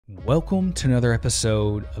Welcome to another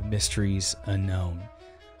episode of Mysteries Unknown.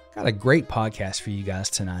 Got a great podcast for you guys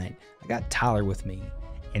tonight. I got Tyler with me,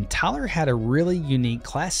 and Tyler had a really unique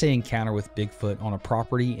Class A encounter with Bigfoot on a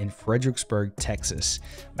property in Fredericksburg, Texas.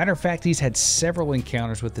 Matter of fact, he's had several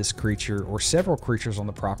encounters with this creature, or several creatures on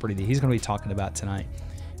the property that he's going to be talking about tonight.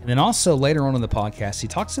 And then also later on in the podcast, he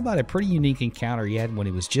talks about a pretty unique encounter he had when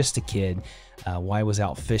he was just a kid, while he was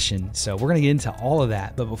out fishing. So we're going to get into all of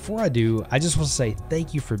that. But before I do, I just want to say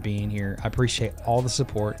thank you for being here. I appreciate all the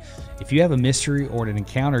support. If you have a mystery or an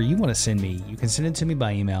encounter you want to send me, you can send it to me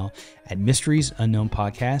by email at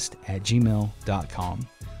mysteriesunknownpodcast@gmail.com.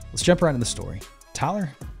 Let's jump right into the story. Tyler,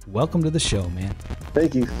 welcome to the show, man.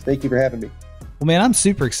 Thank you. Thank you for having me. Well, man, I'm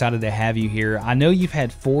super excited to have you here. I know you've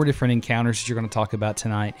had 4 different encounters that you're going to talk about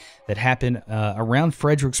tonight that happened around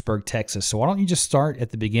Fredericksburg, Texas. So why don't you just start at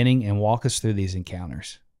the beginning and walk us through these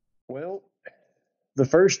encounters? Well, the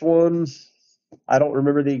first one, I don't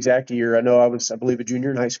remember the exact year. I know I believe, a junior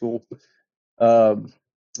in high school. It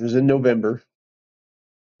was in November,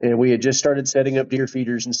 and we had just started setting up deer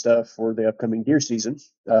feeders and stuff for the upcoming deer season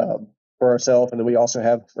for ourselves. And then we also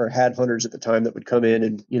had hunters at the time that would come in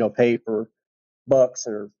and, pay for bucks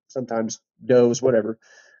or sometimes does, whatever.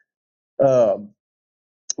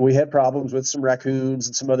 We had problems with some raccoons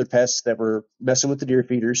and some other pests that were messing with the deer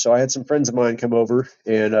feeders. So I had some friends of mine come over,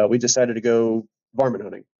 and we decided to go varmint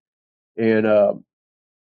hunting. And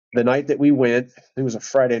the night that we went, it was a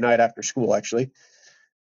Friday night after school, actually.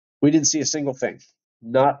 We didn't see a single thing.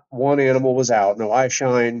 Not one animal was out. No eye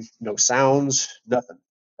shine, no sounds, nothing.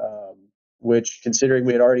 Which, considering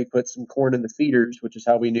we had already put some corn in the feeders, which is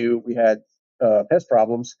how we knew we had pest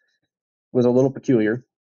problems, was a little peculiar.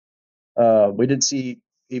 We didn't see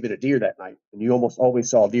even a deer that night, and you almost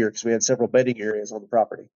always saw deer because we had several bedding areas on the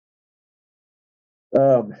property.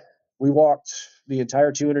 We walked the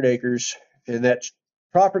entire 200 acres, and that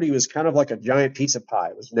property was kind of like a giant piece of pie.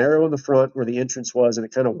 It was narrow in the front where the entrance was, and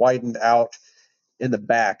it kind of widened out in the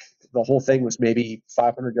back. The whole thing was maybe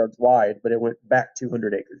 500 yards wide, but it went back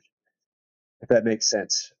 200 acres, if that makes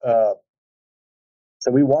sense. So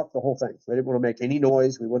we walked the whole thing. We didn't want to make any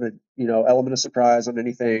noise. We wanted, element of surprise on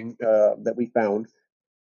anything that we found.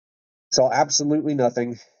 Saw absolutely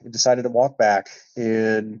nothing and decided to walk back.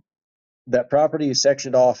 And that property is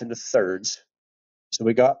sectioned off into thirds. So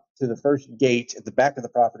we got to the first gate at the back of the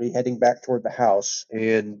property, heading back toward the house,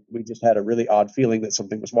 and we just had a really odd feeling that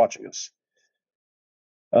something was watching us.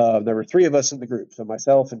 There were 3 of us in the group, so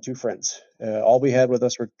myself and 2 friends. All we had with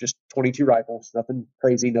us were just 22 rifles, nothing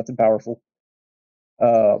crazy, nothing powerful.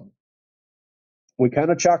 We kind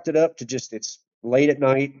of chalked it up to just, it's late at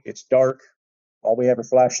night, it's dark, all we have are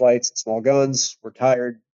flashlights and small guns, we're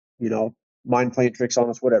tired, mind playing tricks on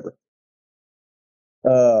us, whatever.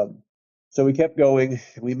 So we kept going.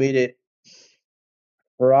 We made it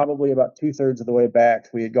probably about 2/3 of the way back.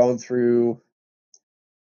 We had gone through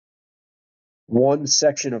one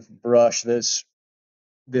section of brush, this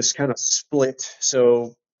kind of split.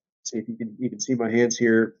 So see if you can even see my hands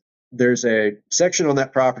here. There's a section on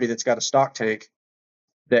that property that's got a stock tank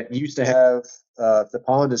that used to have, the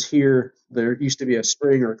pond is here. There used to be a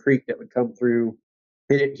spring or a creek that would come through,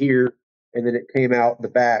 hit it here, and then it came out the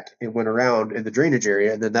back and went around in the drainage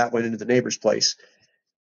area, and then that went into the neighbor's place.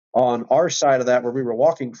 On our side of that, where we were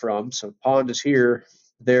walking from, so the pond is here,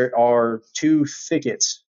 there are 2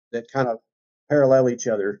 thickets that kind of parallel each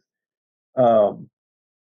other. And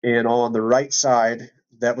on the right side,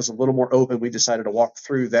 that was a little more open. We decided to walk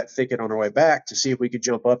through that thicket on our way back to see if we could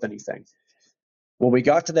jump up anything. When we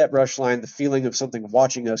got to that brush line, the feeling of something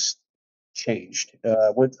watching us changed.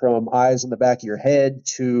 Went from eyes in the back of your head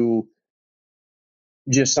to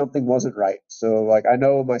just something wasn't right. So, like, I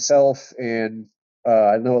know myself, and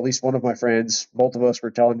I know at least one of my friends, both of us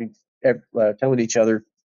were telling each other.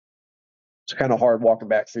 It's kind of hard walking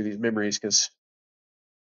back through these memories because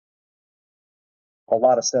a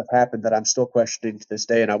lot of stuff happened that I'm still questioning to this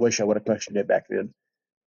day, and I wish I would have questioned it back then.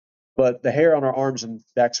 But the hair on our arms and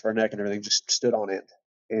backs of our neck and everything just stood on end.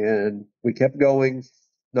 And we kept going,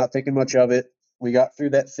 not thinking much of it. We got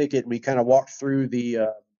through that thicket, and we kind of walked through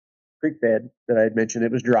the creek bed that I had mentioned.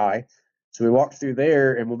 It was dry. So we walked through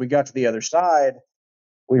there, and when we got to the other side,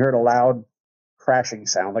 we heard a loud crashing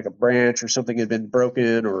sound, like a branch or something had been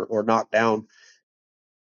broken or knocked down.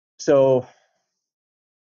 So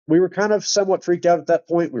we were kind of somewhat freaked out at that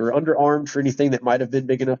point. We were underarmed for anything that might have been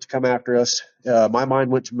big enough to come after us. My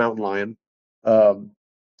mind went to mountain lion.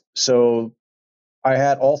 So I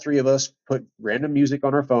had all 3 of us put random music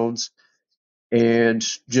on our phones and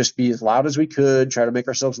just be as loud as we could, try to make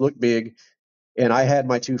ourselves look big. And I had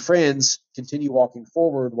my two friends continue walking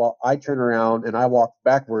forward while I turn around and I walked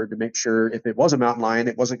backward to make sure if it was a mountain lion,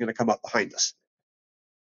 it wasn't going to come up behind us.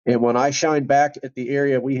 And when I shined back at the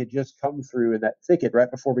area we had just come through in that thicket right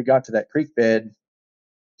before we got to that creek bed,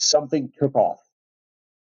 something took off.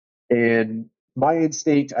 And my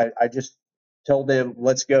instinct, I just told them,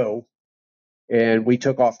 let's go. And we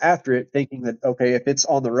took off after it, thinking that, okay, if it's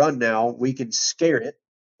on the run now, we can scare it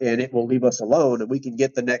and it will leave us alone and we can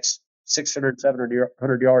get the next 600,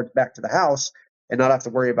 700 yards back to the house and not have to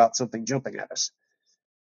worry about something jumping at us.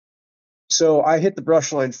 So I hit the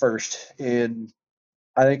brush line first, and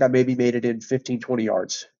I think I maybe made it in 15, 20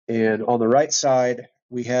 yards. And on the right side,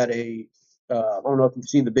 we had I don't know if you've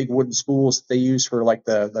seen the big wooden spools that they use for like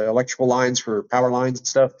the electrical lines for power lines and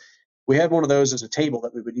stuff. We had one of those as a table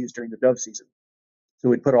that we would use during the dove season. So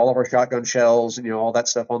we'd put all of our shotgun shells and, all that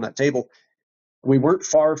stuff on that table. We weren't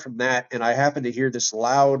far from that, and I happened to hear this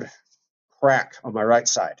loud crack on my right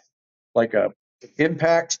side, like a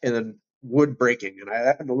impact and then wood breaking. And I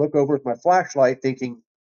happened to look over with my flashlight thinking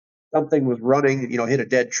something was running, hit a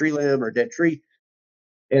dead tree limb or a dead tree.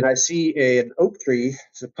 And I see an oak tree,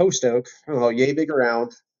 it's a post oak, I don't know, yay big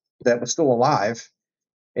around, that was still alive.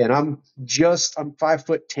 And I'm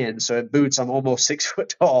 5'10", so at boots, I'm almost 6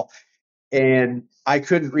 foot tall. And I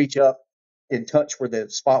couldn't reach up and touch where the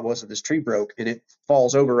spot was that this tree broke, and it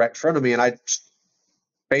falls over right in front of me. And I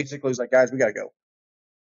basically was like, guys, we got to go.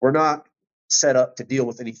 We're not set up to deal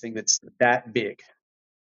with anything that's that big.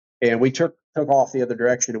 And we took off the other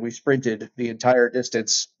direction, and we sprinted the entire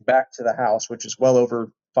distance back to the house, which is well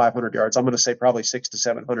over 500 yards. I'm going to say probably 600 to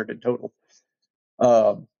 700 in total.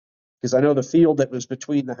 Because I know the field that was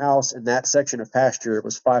between the house and that section of pasture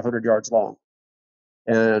was 500 yards long.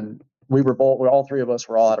 And all three of us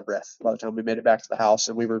were all out of breath by the time we made it back to the house.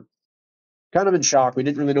 And we were kind of in shock. We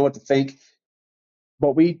didn't really know what to think,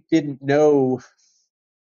 but we didn't know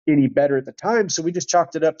any better at the time. So we just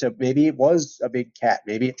chalked it up to maybe it was a big cat.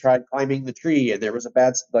 Maybe it tried climbing the tree and there was a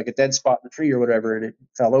dead spot in the tree or whatever, and it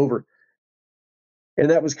fell over. And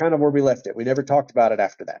that was kind of where we left it. We never talked about it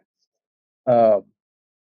after that.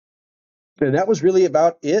 And that was really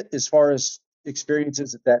about it as far as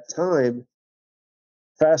experiences at that time.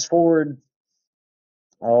 Fast forward,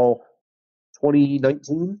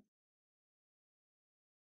 2019,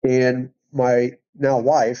 and my now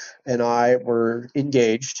wife and I were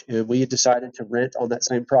engaged, and we had decided to rent on that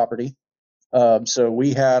same property. So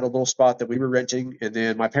we had a little spot that we were renting, and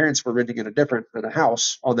then my parents were renting in a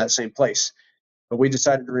house on that same place. But we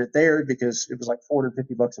decided to rent there because it was like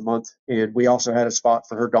 $450 a month, and we also had a spot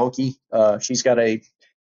for her donkey. She's got a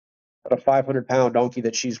 500-pound donkey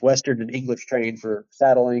that she's Western and English trained for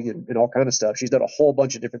saddling and all kind of stuff. She's done a whole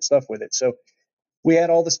bunch of different stuff with it. So we had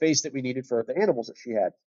all the space that we needed for the animals that she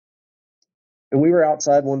had. And we were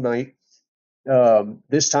outside one night.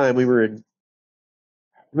 This time we were I'm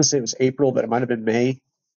going to say it was April, but it might have been May.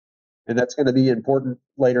 And that's going to be important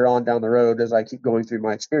later on down the road as I keep going through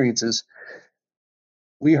my experiences.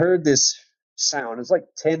 We heard this sound. It's like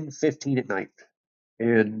 10:15 at night.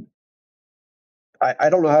 And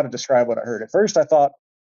I don't know how to describe what I heard. At first I thought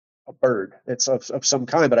a bird. It's of some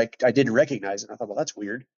kind, but I didn't recognize it. I thought, well, that's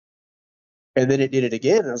weird. And then it did it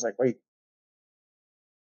again. And I was like, wait,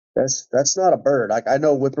 that's not a bird. Like, I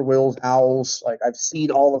know whippoorwills, owls. Like, I've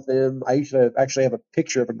seen all of them. I actually have a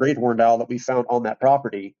picture of a great horned owl that we found on that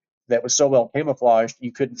property that was so well camouflaged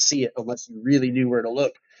you couldn't see it unless you really knew where to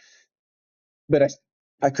look. But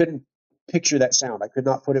I couldn't picture that sound. I could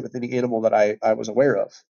not put it with any animal that I was aware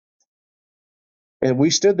of. And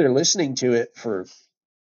we stood there listening to it for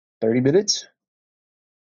 30 minutes,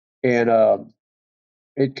 and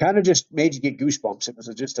it kind of just made you get goosebumps. It was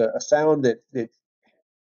just a sound that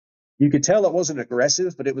you could tell it wasn't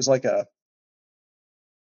aggressive, but it was like a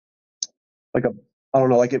I don't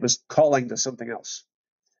know, like it was calling to something else.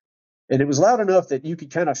 And it was loud enough that you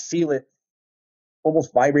could kind of feel it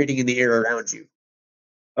almost vibrating in the air around you.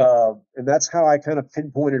 And that's how I kind of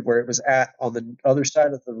pinpointed where it was at on the other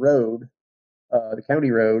side of the road, the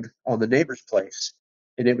county road on the neighbor's place.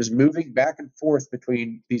 And it was moving back and forth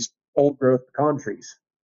between these old growth pecan trees.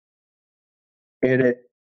 And it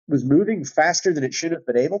was moving faster than it should have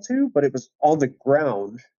been able to, but it was on the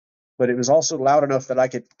ground. But it was also loud enough that I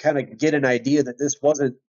could kind of get an idea that this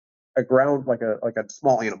wasn't a ground like a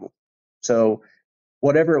small animal. So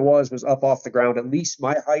whatever it was up off the ground, at least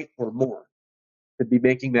my height or more, to be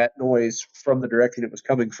making that noise from the direction it was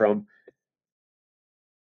coming from.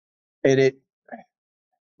 And it,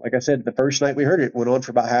 like I said, the first night we heard it, it went on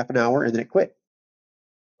for about half an hour and then it quit.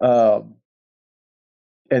 And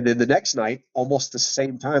then the next night, almost the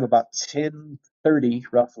same time, about 10:30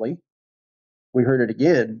 roughly, we heard it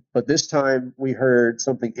again, but this time we heard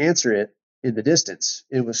something answer it in the distance.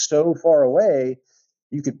 It was so far away,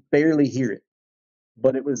 you could barely hear it,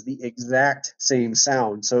 but it was the exact same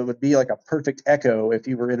sound. So it would be like a perfect echo if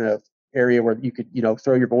you were in a area where you could,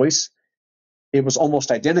 throw your voice. It was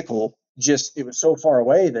almost identical, just it was so far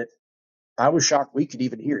away that I was shocked we could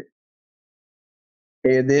even hear it.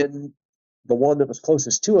 And then the one that was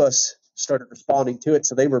closest to us started responding to it.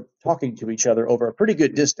 So they were talking to each other over a pretty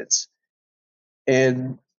good distance.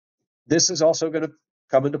 And this is also going to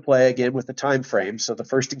come into play again with the time frame. So the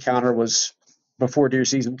first encounter was before deer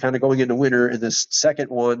season, kind of going into winter, and this second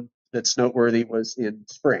one that's noteworthy was in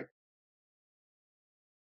spring.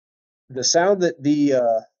 The sound that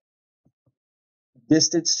the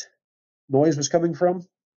distance noise was coming from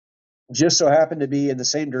just so happened to be in the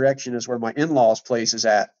same direction as where my in-laws' place is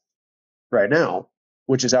at right now,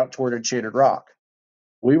 which is out toward Enchanted Rock.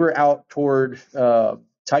 We were out toward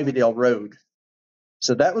Tybydale Road.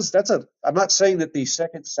 So I'm not saying that the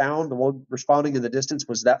second sound, the one responding in the distance,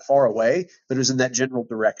 was that far away, but it was in that general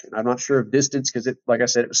direction. I'm not sure of distance because like I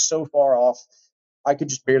said, it was so far off, I could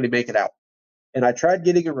just barely make it out. And I tried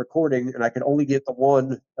getting a recording, and I could only get the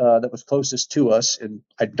one that was closest to us, and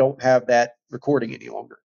I don't have that recording any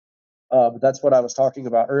longer. But that's what I was talking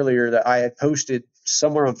about earlier, that I had posted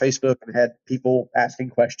somewhere on Facebook and had people asking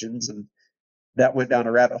questions, and that went down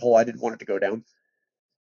a rabbit hole I didn't want it to go down.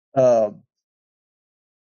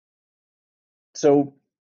 So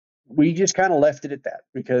we just kind of left it at that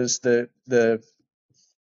because the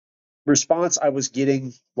response I was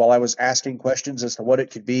getting while I was asking questions as to what it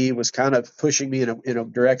could be was kind of pushing me in a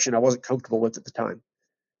direction I wasn't comfortable with at the time.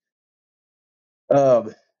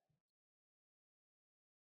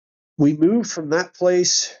 We moved from that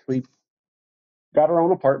place. We got our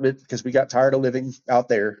own apartment because we got tired of living out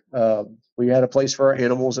there. We had a place for our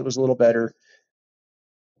animals that was a little better.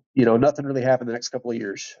 Nothing really happened the next couple of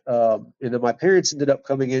years. And then my parents ended up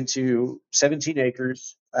coming into 17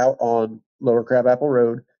 acres out on Lower Crabapple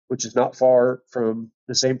Road, which is not far from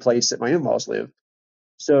the same place that my in-laws live.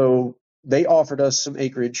 So they offered us some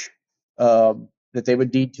acreage that they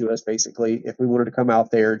would deed to us, basically, if we wanted to come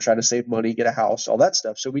out there and try to save money, get a house, all that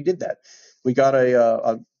stuff. So we did that. We got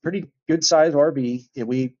a pretty good sized RV, and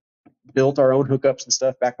we built our own hookups and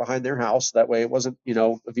stuff back behind their house. That way it wasn't,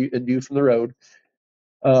 in view from the road.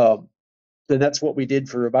 Then that's what we did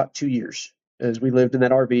for about 2 years. As we lived in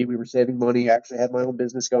that RV, we were saving money. I actually had my own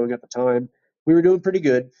business going at the time. We were doing pretty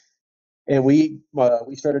good, and we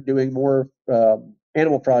started doing more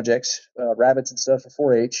animal projects, rabbits and stuff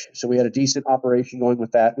for 4-H. So we had a decent operation going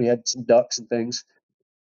with that. We had some ducks and things,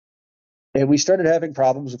 and we started having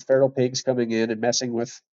problems with feral pigs coming in and messing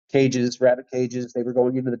with cages, rabbit cages. They were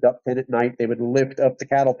going into the duck pen at night. They would lift up the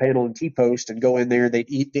cattle panel and T-post and go in there. They'd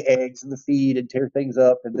eat the eggs and the feed and tear things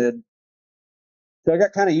up, and then so I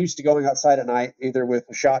got kind of used to going outside at night, either with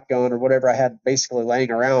a shotgun or whatever I had basically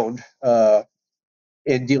laying around,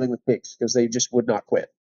 and dealing with pigs because they just would not quit.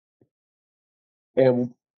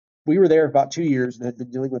 And we were there about 2 years and had been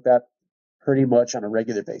dealing with that pretty much on a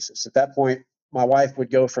regular basis. At that point, my wife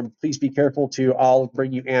would go from "please be careful" to "I'll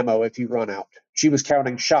bring you ammo if you run out." She was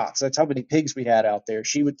counting shots. That's how many pigs we had out there.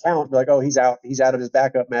 She would count, be like, "Oh, he's out. He's out of his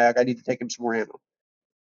backup mag. I need to take him some more ammo."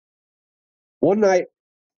 One night,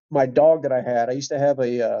 my dog that I used to have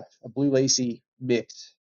a blue lacy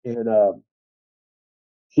mix, and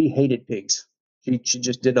he hated pigs. She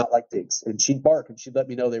just did not like pigs, and she'd bark and she'd let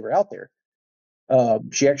me know they were out there.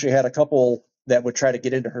 She actually had a couple that would try to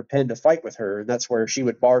get into her pen to fight with her, and that's where she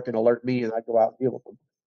would bark and alert me, and I'd go out and deal with them.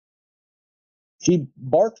 She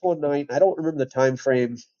barked one night. I don't remember the time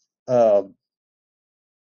frame. Um,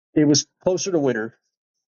 it was closer to winter.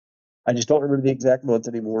 I just don't remember the exact month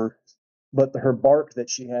anymore. But her bark that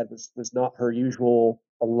she had was not her usual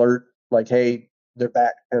alert, like "hey, they're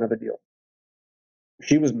back" kind of a deal.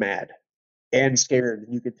 She was mad and scared.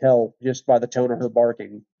 You could tell just by the tone of her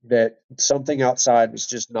barking that something outside was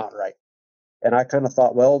just not right. And I kind of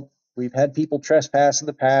thought, well, we've had people trespass in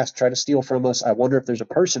the past, try to steal from us. I wonder if there's a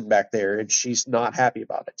person back there, and she's not happy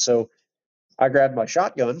about it. So I grabbed my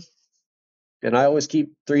shotgun, and I always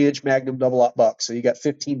keep 3-inch Magnum double aught bucks. So you got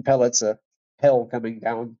 15 pellets of hell coming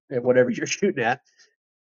down at whatever you're shooting at.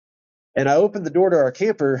 And I opened the door to our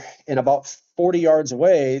camper, and about 40 yards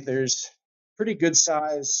away, there's pretty good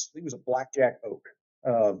size, I think it was a blackjack oak.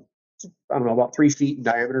 Um, I don't know, about 3 feet in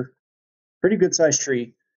diameter. Pretty good sized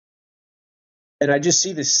tree. And I just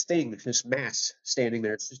see this thing, this mass standing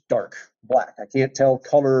there. It's just dark, black. I can't tell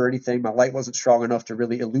color or anything. My light wasn't strong enough to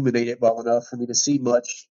really illuminate it well enough for me to see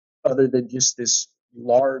much other than just this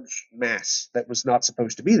large mass that was not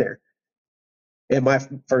supposed to be there. And my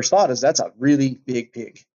first thought is that's a really big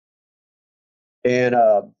pig. And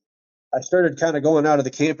I started kind of going out of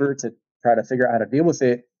the camper to try to figure out how to deal with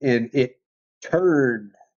it. And it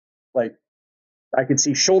turned like I could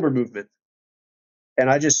see shoulder movement. And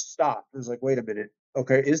I just stopped. I was like, wait a minute.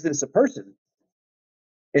 Okay, is this a person?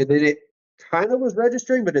 And then it kind of was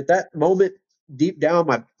registering, but at that moment, deep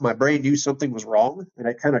down, my brain knew something was wrong and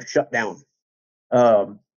I kind of shut down.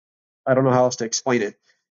 Um, I don't know how else to explain it.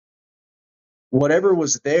 Whatever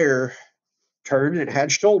was there turned and it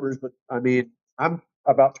had shoulders, but I mean, I'm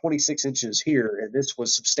about 26 inches here, and this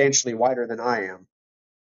was substantially wider than I am.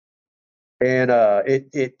 And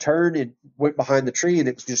it turned and went behind the tree, and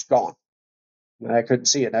it was just gone. And I couldn't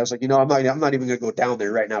see it. And I was like, I'm not even going to go down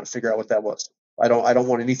there right now to figure out what that was. I don't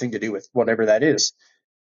want anything to do with whatever that is.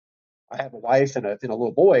 I have a wife and a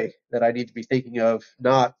little boy that I need to be thinking of,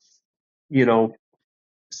 not, you know.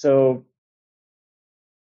 So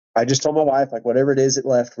I just told my wife, like, whatever it is it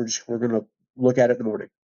left, we're going to look at it in the morning.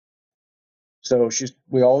 So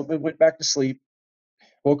we all went back to sleep.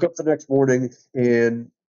 Woke up the next morning,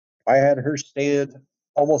 and I had her stand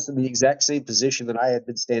almost in the exact same position that I had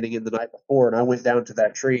been standing in the night before. And I went down to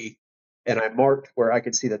that tree and I marked where I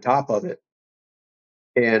could see the top of it.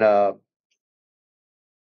 And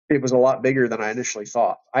it was a lot bigger than I initially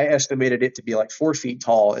thought. I estimated it to be like 4 feet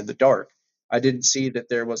tall in the dark. I didn't see that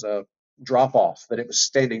there was a drop off that it was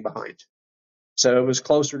standing behind. So it was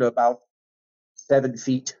closer to about 7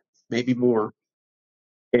 feet, maybe more.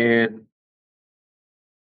 And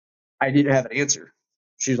I didn't have an answer.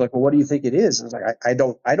 She was like, "Well, what do you think it is?" And I was like,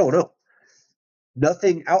 I don't know.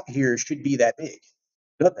 Nothing out here should be that big.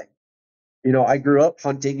 Nothing. I grew up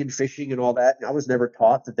hunting and fishing and all that, and I was never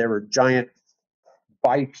taught that there were giant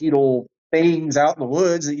bipedal things out in the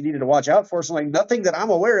woods that you needed to watch out for. So, like, nothing that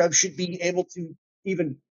I'm aware of should be able to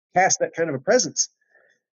even cast that kind of a presence.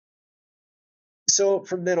 So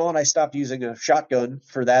from then on, I stopped using a shotgun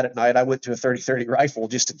for that at night. I went to a 30-30 rifle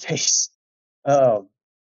just in case. Um,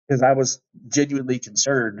 because I was genuinely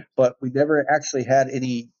concerned, but we never actually had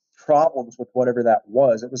any problems with whatever that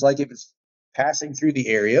was. It was like it was passing through the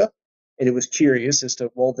area and it was curious as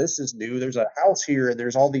to, well, this is new. There's a house here and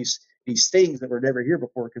there's all these things that were never here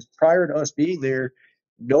before. Because prior to us being there,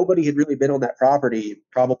 nobody had really been on that property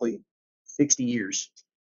probably 60 years.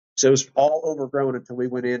 So it was all overgrown until we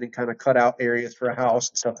went in and kind of cut out areas for a house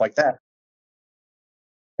and stuff like that.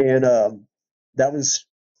 And that was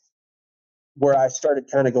where I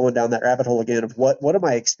started kind of going down that rabbit hole again of what am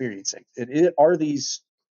I experiencing? And are these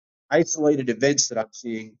isolated events that I'm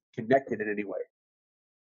seeing connected in any way?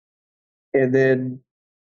 And then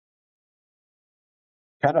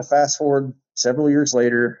kind of fast forward several years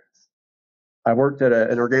later, I worked at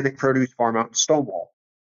an organic produce farm out in Stonewall,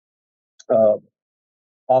 uh,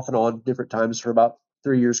 off and on different times for about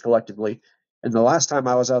 3 years collectively. And the last time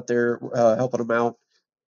I was out there helping them out,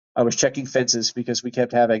 I was checking fences because we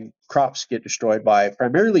kept having crops get destroyed by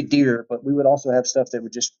primarily deer, but we would also have stuff that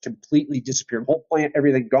would just completely disappear. Whole plant,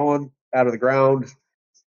 everything gone out of the ground,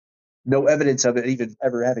 no evidence of it even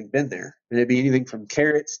ever having been there. And it'd be anything from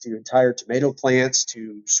carrots to entire tomato plants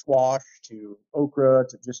to squash to okra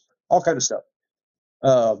to just all kind of stuff.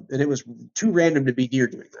 And it was too random to be deer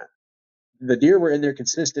doing that. The deer were in there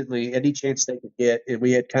consistently any chance they could get, and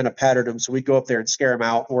we had kind of patterned them. So we'd go up there and scare them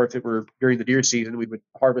out, or if it were during the deer season, we would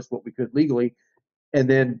harvest what we could legally. And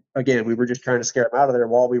then again, we were just trying to scare them out of there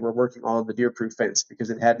while we were working on the deer proof fence because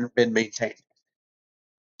it hadn't been maintained.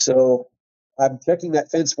 So I'm checking that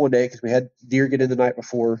fence one day because we had deer get in the night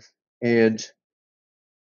before, and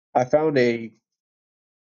I found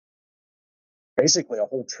basically a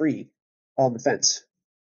whole tree on the fence.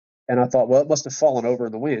 And I thought, well, it must have fallen over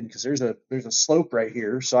in the wind because there's a slope right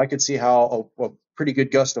here, so I could see how a pretty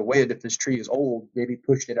good gust of wind, if this tree is old, maybe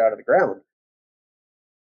pushed it out of the ground.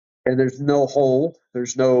 And there's no hole,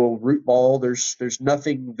 there's no root ball, there's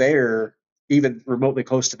nothing there even remotely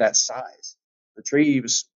close to that size. The tree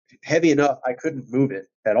was heavy enough I couldn't move it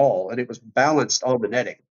at all, and it was balanced on the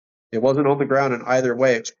netting. It wasn't on the ground in either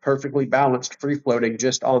way. It was perfectly balanced, free floating,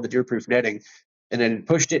 just on the deer-proof netting, and then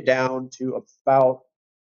pushed it down to about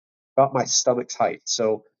my stomach's height.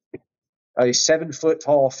 So a 7 foot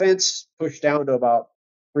tall fence pushed down to about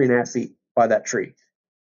 3.5 feet by that tree.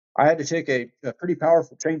 I had to take a pretty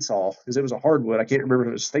powerful chainsaw because it was a hardwood. I can't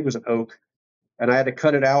remember if I think it was an oak, and I had to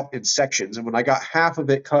cut it out in sections. And when I got half of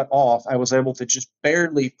it cut off, I was able to just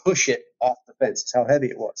barely push it off the fence. That's how heavy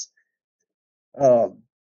it was. Um,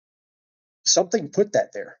 Something put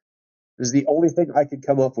that there. This is the only thing I could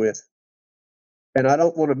come up with. And I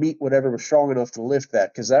don't want to meet whatever was strong enough to lift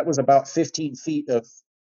that because that was about 15 feet of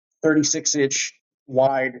 36-inch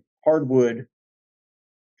wide hardwood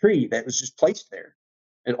tree that was just placed there.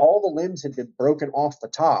 And all the limbs had been broken off the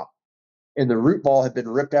top. and the root ball had been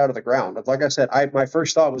ripped out of the ground. Like I said, my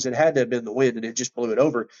first thought was it had to have been the wind and it just blew it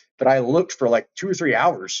over. But I looked for like 2 or 3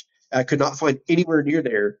 hours. I could not find anywhere near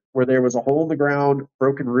there where there was a hole in the ground,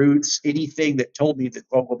 broken roots, anything that told me that,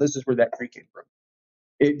 oh, well, this is where that tree came from.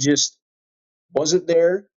 It just wasn't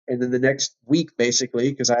there. And then the next week, basically,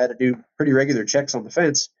 because I had to do pretty regular checks on the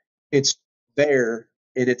fence, it's there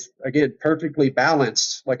and it's, again, perfectly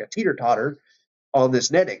balanced like a teeter totter on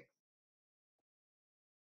this netting.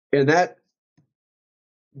 And that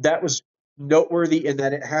was noteworthy in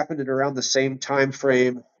that it happened at around the same time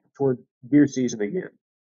frame toward deer season again.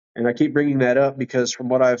 And I keep bringing that up because from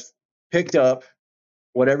what I've picked up,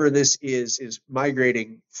 whatever this is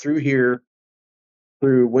migrating through here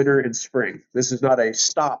through winter and spring. This is not a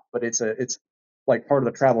stop, but it's like part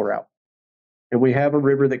of the travel route. And we have a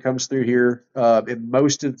river that comes through here. And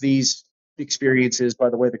most of these experiences, by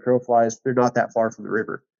the way the crow flies, they're not that far from the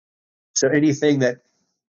river. So anything that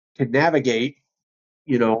can navigate,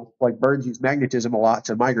 like birds use magnetism a lot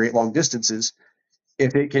to migrate long distances.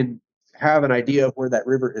 If it can have an idea of where that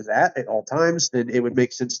river is at all times, then it would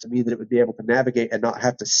make sense to me that it would be able to navigate and not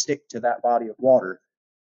have to stick to that body of water.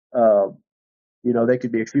 Um, they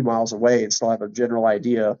could be a few miles away and still have a general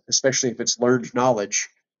idea, especially if it's learned knowledge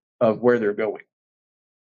of where they're going.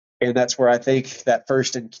 And that's where I think that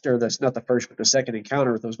or that's not the first, but the second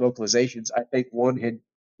encounter with those vocalizations, I think one had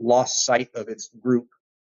lost sight of its group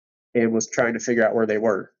and was trying to figure out where they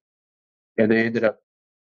were. And they ended up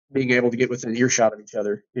being able to get within earshot of each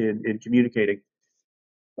other in communicating.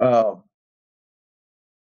 Um,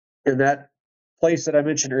 and that place that I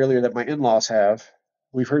mentioned earlier that my in-laws have,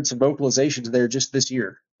 we've heard some vocalizations there just this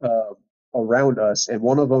year around us, and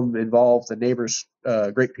one of them involved the neighbor's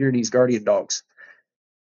Great Pyrenees guardian dogs.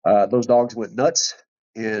 Those dogs went nuts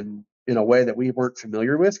in a way that we weren't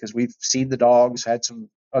familiar with because we've seen the dogs, had some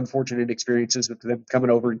unfortunate experiences with them coming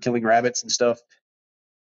over and killing rabbits and stuff.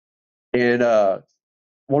 And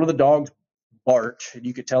one of the dogs barked, and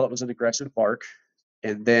you could tell it was an aggressive bark.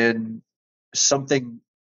 And then something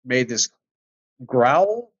made this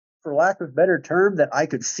growl, for lack of a better term, that I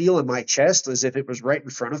could feel in my chest as if it was right in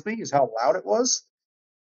front of me, is how loud it was.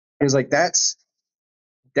 It was like, that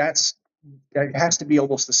has to be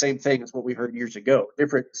almost the same thing as what we heard years ago.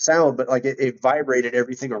 Different sound, but like it vibrated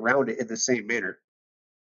everything around it in the same manner.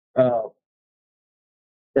 Uh,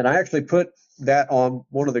 and I actually put that on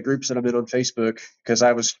one of the groups that I'm in on Facebook because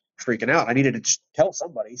I was freaking out. I needed to just tell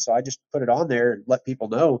somebody, so I just put it on there and let people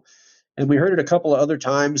know. And we heard it a couple of other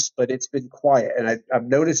times, but it's been quiet. And I'm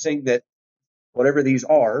noticing that whatever these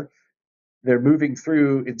are, they're moving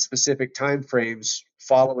through in specific time frames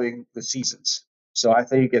following the seasons. So I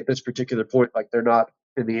think at this particular point, like they're not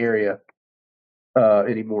in the area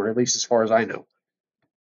anymore, at least as far as I know.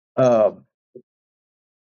 Um,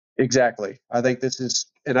 exactly. I think this is,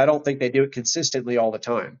 and I don't think they do it consistently all the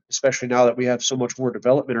time, especially now that we have so much more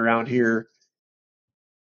development around here.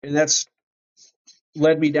 And that's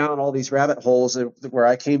led me down all these rabbit holes where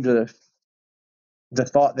I came to the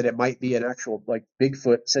thought that it might be an actual like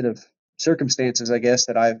Bigfoot set of circumstances, I guess,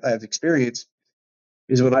 that I've experienced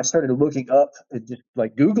is when I started looking up and just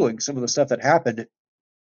like Googling some of the stuff that happened.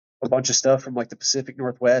 A bunch of stuff from like the Pacific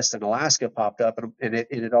Northwest and Alaska popped up, and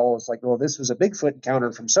it all was like, well, this was a Bigfoot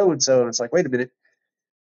encounter from so and so, and it's like, wait a minute,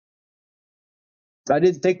 I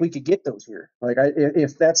didn't think we could get those here. Like,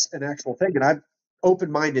 if that's an actual thing, and I'm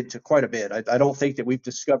open minded to quite a bit. I don't think that we've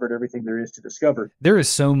discovered everything there is to discover. There is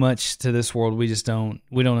so much to this world we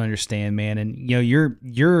don't understand, man. And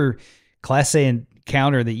your Class A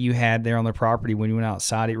encounter that you had there on the property when you went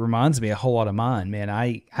outside, it reminds me a whole lot of mine, man.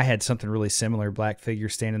 I had something really similar, black figure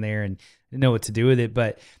standing there, and didn't know what to do with it,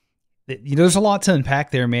 but there's a lot to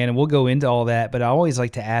unpack there, man, and we'll go into all that. But I always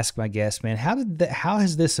like to ask my guests, man, how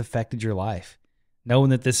has this affected your life?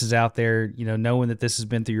 Knowing that this is out there, knowing that this has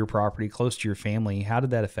been through your property, close to your family, how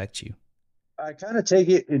did that affect you? I kind of take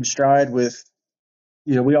it in stride with,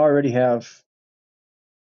 we already have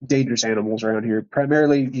dangerous animals around here.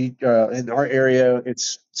 Primarily in our area,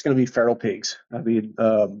 it's going to be feral pigs. I mean,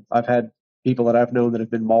 I've had people that I've known that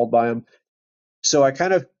have been mauled by them. So I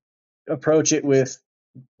kind of approach it with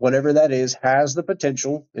whatever that is has the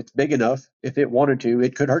potential. It's big enough. If it wanted to,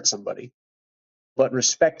 it could hurt somebody. But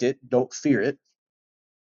respect it. Don't fear it.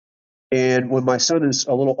 And when my son is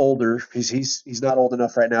a little older, he's not old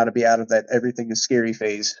enough right now to be out of that everything is scary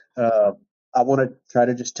phase. I want to try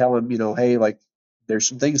to just tell him, hey, like there's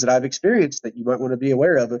some things that I've experienced that you might want to be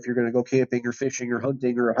aware of if you're going to go camping or fishing or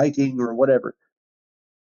hunting or hiking or whatever.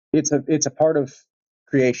 It's a part of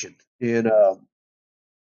creation, and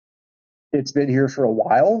it's been here for a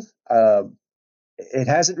while. It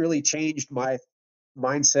hasn't really changed my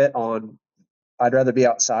mindset on I'd rather be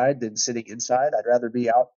outside than sitting inside. I'd rather be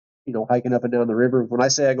out, hiking up and down the river. When I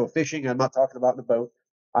say I go fishing, I'm not talking about in a boat.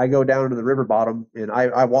 I go down to the river bottom and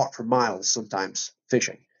I walk for miles sometimes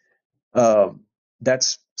fishing. Um,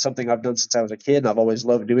 that's something I've done since I was a kid, and I've always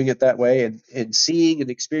loved doing it that way. And seeing and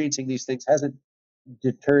experiencing these things hasn't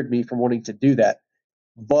deterred me from wanting to do that.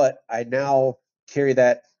 But I now carry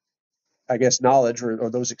that, I guess, knowledge or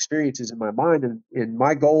those experiences in my mind. And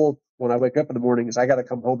my goal when I wake up in the morning is I got to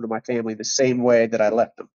come home to my family the same way that I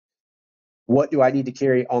left them. What do I need to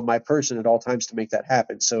carry on my person at all times to make that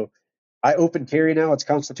happen? So I open carry now. It's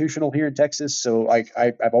constitutional here in Texas. So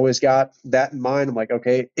I've always got that in mind. I'm like,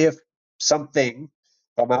 okay, if something,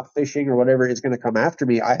 if I'm out fishing or whatever is going to come after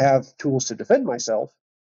me, I have tools to defend myself,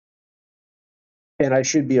 and I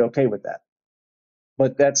should be okay with that.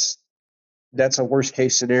 But that's a worst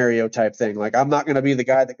case scenario type thing. Like I'm not going to be the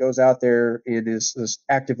guy that goes out there and is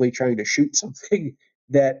actively trying to shoot something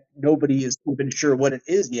that nobody is even sure what it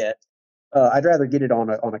is yet. I'd rather get it on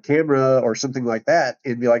a camera or something like that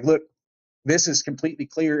and be like, look, this is completely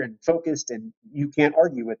clear and focused, and you can't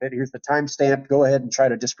argue with it. Here's the timestamp. Go ahead and try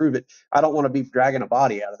to disprove it. I don't want to be dragging a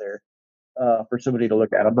body out of there for somebody to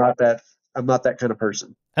look at. I'm not that kind of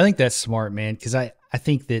person. I think that's smart, man, because I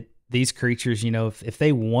think that these creatures, if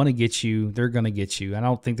they want to get you, they're going to get you. I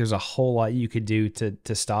don't think there's a whole lot you could do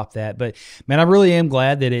to stop that. But man, I really am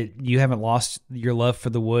glad that you haven't lost your love for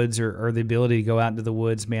the woods or the ability to go out into the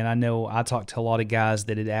woods, man. I know I talk to a lot of guys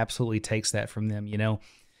that it absolutely takes that from them.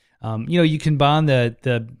 You combine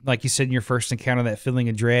the like you said in your first encounter, that feeling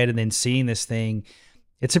of dread, and then seeing this thing.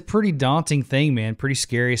 It's a pretty daunting thing, man. Pretty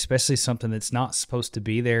scary, especially something that's not supposed to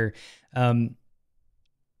be there.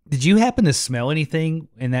 Did you happen to smell anything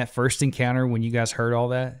in that first encounter when you guys heard all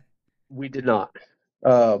that? We did not.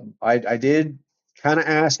 I did kind of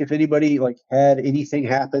ask if anybody like had anything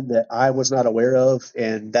happen that I was not aware of,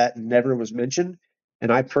 and that never was mentioned.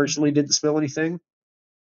 And I personally didn't smell anything.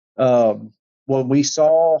 When we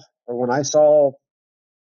saw, or when I saw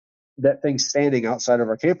that thing standing outside of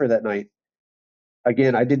our camper that night,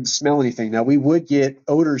 again, I didn't smell anything. Now we would get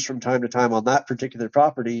odors from time to time on that particular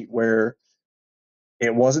property where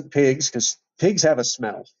it wasn't pigs, because pigs have a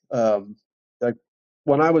smell. Like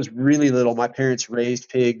when I was really little, my parents raised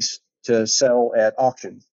pigs to sell at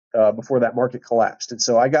auction before that market collapsed, and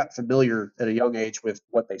so I got familiar at a young age with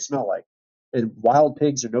what they smell like. And wild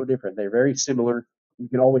pigs are no different; they're very similar. You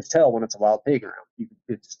can always tell when it's a wild pig around.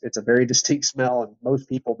 It's a very distinct smell, and most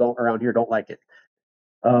people don't around here don't like it.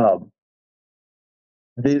 Um,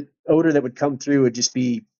 the odor that would come through would just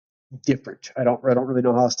be different. I don't really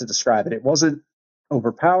know how else to describe it. It wasn't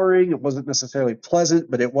overpowering. It wasn't necessarily pleasant,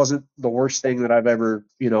 but it wasn't the worst thing that I've ever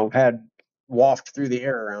had waft through the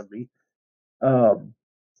air around me. Um,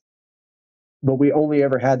 but we only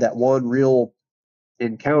ever had that one real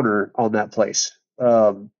encounter on that place.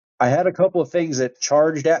 I had a couple of things that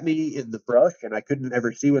charged at me in the brush, and I couldn't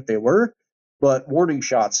ever see what they were. But warning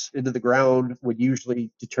shots into the ground would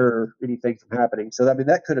usually deter anything from happening. So I mean,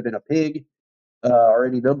 that could have been a pig or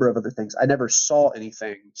any number of other things. I never saw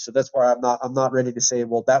anything, so that's why I'm not ready to say,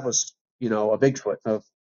 well, that was a Bigfoot.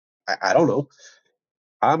 I don't know.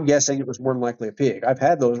 I'm guessing it was more than likely a pig. I've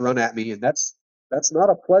had those run at me, and that's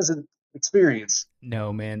not a pleasant experience.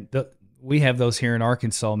 No, man. We have those here in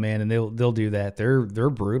Arkansas, man, and they'll do that. They're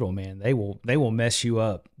brutal, man. They will mess you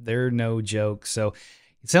up. They're no joke. So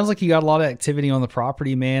it sounds like you got a lot of activity on the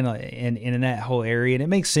property, man, and in that whole area. And it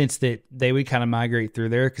makes sense that they would kind of migrate through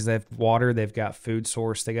there because they have water, they've got food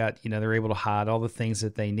source, they got they're able to hide all the things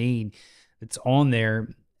that they need that's on there.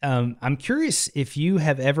 I'm curious if you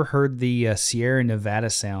have ever heard the Sierra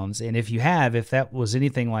Nevada sounds, and if you have, if that was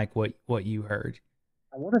anything like what you heard.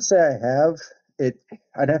 I want to say I have it.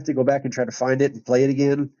 I'd have to go back and try to find it and play it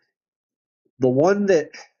again. The one that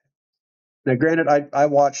now, granted, I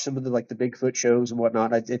watch some of the Bigfoot shows and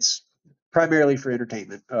whatnot. It's primarily for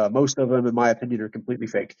entertainment. Most of them, in my opinion, are completely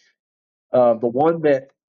fake. The one that,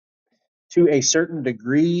 to a certain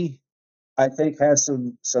degree, I think has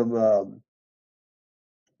some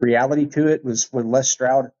reality to it was when Les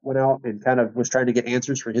Stroud went out and kind of was trying to get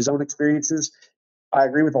answers for his own experiences. I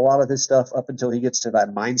agree with a lot of his stuff up until he gets to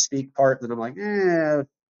that mind speak part. Then I'm like,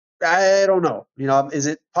 I don't know. Is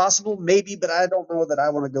it possible? Maybe, but I don't know that I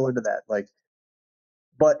want to go into that.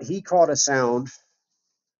 But he caught a sound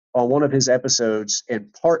on one of his episodes,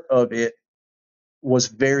 and part of it was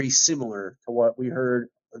very similar to what we heard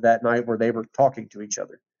that night where they were talking to each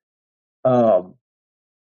other. Um,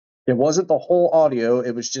 It wasn't the whole audio.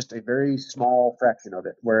 It was just a very small fraction of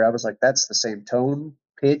it where I was like, that's the same tone,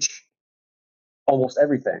 pitch, almost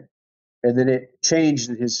everything. And then it changed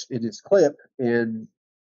in his clip, and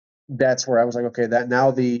that's where I was like, okay, that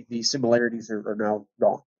now the similarities are now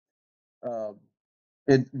gone. Um,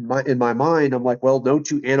 in my mind, I'm like, well, no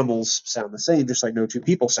two animals sound the same, just like no two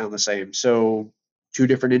people sound the same. So two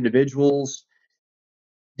different individuals,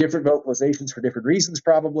 different vocalizations for different reasons,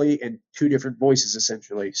 probably, and two different voices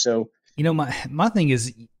essentially. So My thing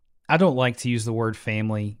is, I don't like to use the word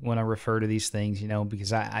family when I refer to these things,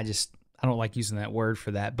 because I don't like using that word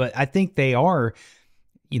for that. But I think they are,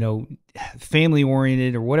 you know, family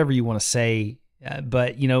oriented or whatever you want to say.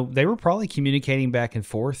 But they were probably communicating back and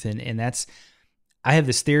forth, and that's I have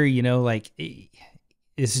this theory, like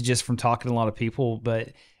this is just from talking to a lot of people, but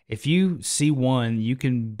if you see one, you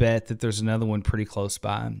can bet that there's another one pretty close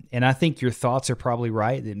by. And I think your thoughts are probably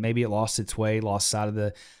right that maybe it lost its way, lost sight of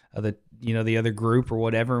the the other group or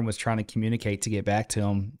whatever, and was trying to communicate to get back to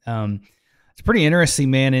them. It's pretty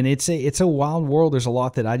interesting, man, and it's a wild world. There's a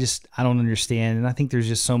lot that I don't understand, and I think there's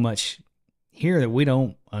just so much here that we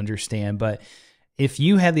don't understand. But if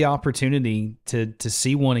you had the opportunity to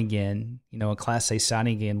see one again, a Class A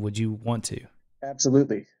sighting again, would you want to?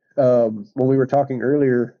 absolutely. When we were talking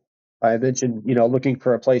earlier, I mentioned, looking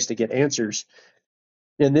for a place to get answers.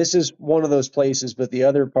 And this is one of those places, but the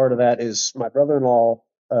other part of that is my brother-in-law.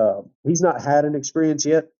 He's not had an experience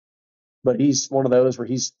yet, but he's one of those where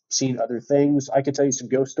he's seen other things. I could tell you some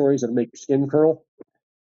ghost stories that'll make your skin curl.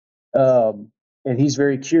 And he's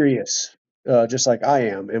very curious, just like I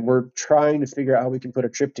am. And we're trying to figure out how we can put a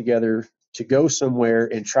trip together to go somewhere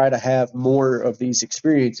and try to have more of these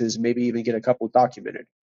experiences, maybe even get a couple documented.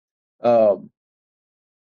 Um,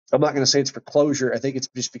 I'm not going to say it's for closure. I think it's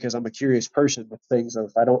just because I'm a curious person with things.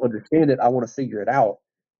 If I don't understand it, I want to figure it out.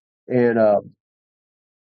 And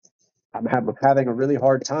I'm having a really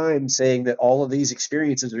hard time saying that all of these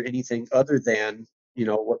experiences are anything other than,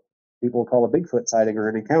 what people call a Bigfoot sighting or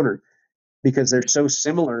an encounter, because they're so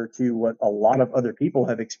similar to what a lot of other people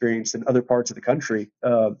have experienced in other parts of the country.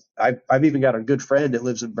 I've even got a good friend that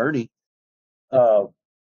lives in Bernie. Uh,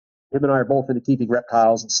 him and I are both into keeping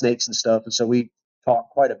reptiles and snakes and stuff, and so we talk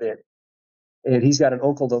quite a bit. And he's got an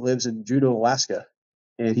uncle that lives in Juneau, Alaska,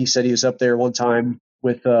 and he said he was up there one time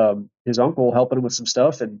with his uncle helping him with some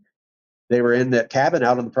stuff, and they were in that cabin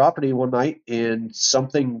out on the property one night, and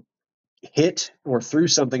something hit or threw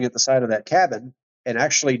something at the side of that cabin and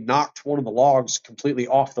actually knocked one of the logs completely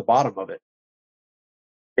off the bottom of it.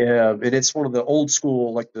 And it's one of the old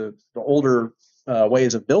school, like the older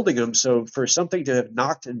ways of building them. So for something to have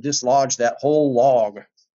knocked and dislodged that whole log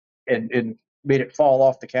and made it fall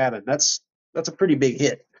off the cabin, that's a pretty big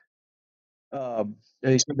hit. And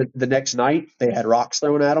he said that the next night they had rocks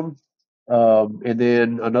thrown at him. And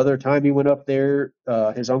then another time he went up there,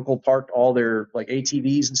 his uncle parked all their like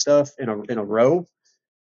ATVs and stuff in a row,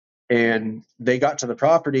 and they got to the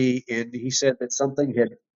property, and he said that something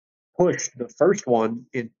had pushed the first one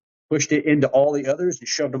and pushed it into all the others and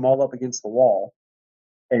shoved them all up against the wall.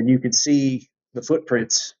 And you could see the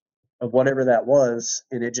footprints of whatever that was,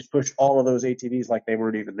 and it just pushed all of those ATVs like they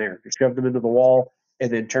weren't even there. Just shoved them into the wall and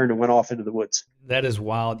then turned and went off into the woods. That is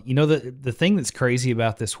wild. The thing that's crazy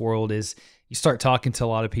about this world is you start talking to a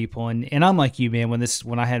lot of people, and I'm like you, man.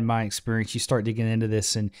 When I had my experience, you start digging into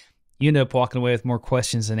this, and you end up walking away with more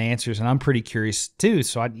questions than answers. And I'm pretty curious too,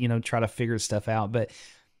 so I try to figure stuff out. But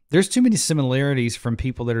there's too many similarities from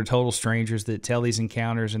people that are total strangers that tell these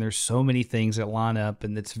encounters, and there's so many things that line up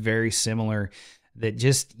and that's very similar that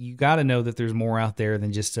just you got to know that there's more out there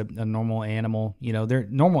than just a normal animal.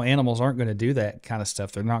 Normal animals aren't going to do that kind of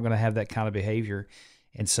stuff. They're not going to have that kind of behavior.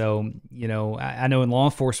 And so, I know in law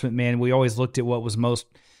enforcement, man, we always looked at what was most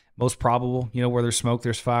probable, where there's smoke,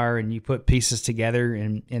 there's fire, and you put pieces together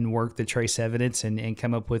and work the trace evidence and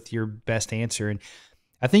come up with your best answer. And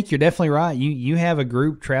I think you're definitely right. You have a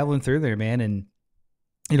group traveling through there, man,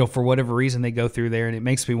 and for whatever reason they go through there, and it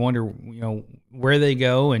makes me wonder, where they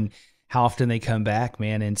go and how often they come back,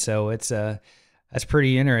 man. And so it's that's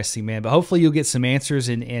pretty interesting, man. But hopefully you'll get some answers,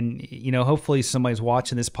 and hopefully somebody's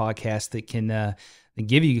watching this podcast that can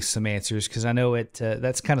give you some answers, because I know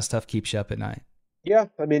that's kind of stuff keeps you up at night. Yeah,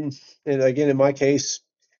 I mean, and again, in my case,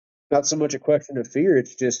 not so much a question of fear.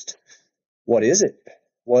 It's just, what is it?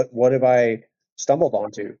 What have I stumbled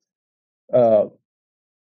onto? Uh,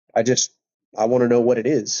 I want to know what it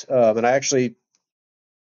is. And I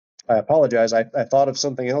apologize. I thought of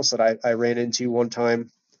something else that I ran into one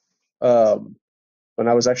time um, when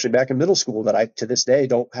I was actually back in middle school that I, to this day,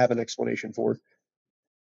 don't have an explanation for.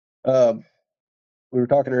 Um, we were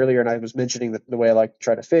talking earlier, and I was mentioning the way I like to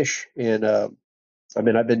try to fish. And I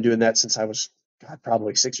mean, I've been doing that since I was, God,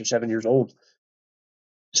 probably 6 or 7 years old.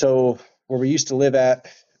 So where we used to live at,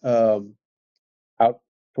 um, out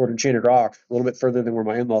toward Enchanted Rock, a little bit further than where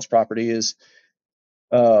my in-laws' property is,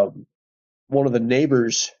 Um, one of the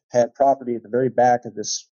neighbors had property at the very back of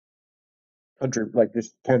this country, like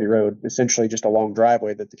this county road, essentially just a long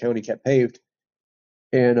driveway that the county kept paved.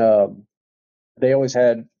 And they always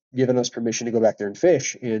had given us permission to go back there and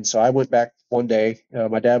fish. And so I went back one day.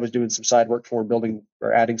 My dad was doing some side work for him, building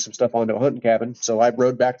or adding some stuff onto a hunting cabin. So I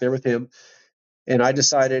rode back there with him, and I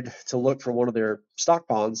decided to look for one of their stock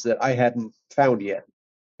ponds that I hadn't found yet.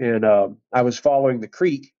 And I was following the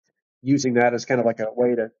creek, using that as kind of like a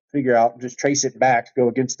way to figure out, just trace it back, go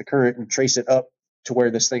against the current, and trace it up to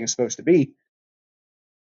where this thing is supposed to be.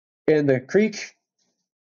 And the creek,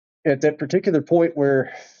 at that particular point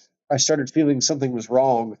where I started feeling something was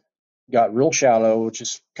wrong, got real shallow, which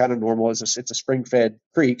is kind of normal. It's a spring fed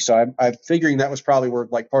creek. So I'm figuring that was probably where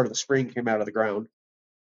like part of the spring came out of the ground.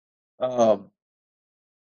 Um,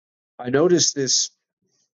 I noticed this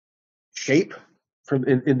shape from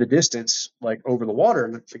in the distance, like over the water,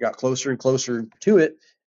 and it got closer and closer to it.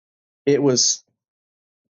 It was,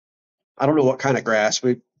 I don't know what kind of grass,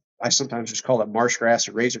 but I sometimes just call it marsh grass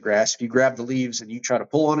or razor grass. If you grab the leaves and you try to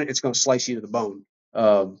pull on it, it's going to slice you to the bone.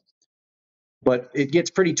 But it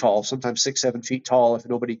gets pretty tall, sometimes 6, 7 feet tall if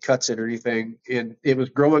nobody cuts it or anything. And it was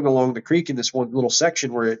growing along the creek in this one little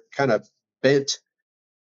section where it kind of bent,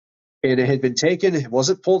 and it had been taken. It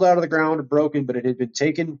wasn't pulled out of the ground or broken, but it had been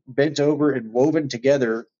taken, bent over, and woven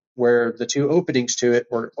together where the two openings to it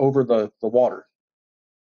were over the water.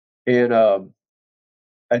 And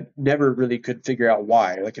I never really could figure out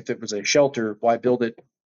why. Like if it was a shelter, why build it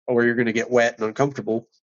where you're going to get wet and uncomfortable?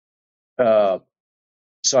 Uh,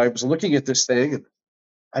 so I was looking at this thing, and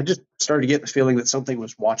I just started to get the feeling that something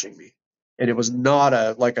was watching me, and it was not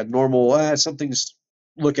a like a normal something's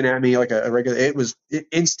looking at me like a regular. It was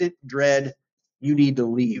instant dread. You need to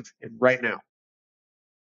leave and right now.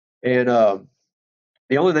 And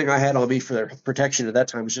the only thing I had on me for their protection at that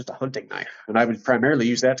time was just a hunting knife, and I would primarily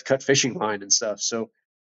use that to cut fishing line and stuff. So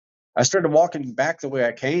I started walking back the way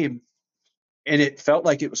I came, and it felt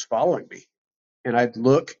like it was following me. And I'd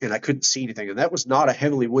look, and I couldn't see anything. And that was not a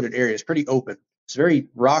heavily wooded area. It's pretty open. It's very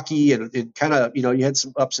rocky, and kind of, you had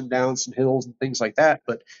some ups and downs, some hills and things like that,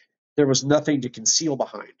 but there was nothing to conceal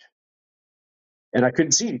behind. And I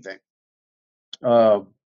couldn't see anything. Um,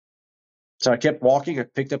 so I kept walking. I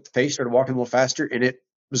picked up the pace, started walking a little faster, and it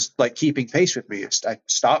was like keeping pace with me. I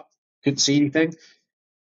stopped, couldn't see anything.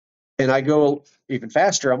 And I go even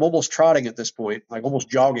faster. I'm almost trotting at this point, like almost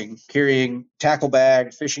jogging, carrying tackle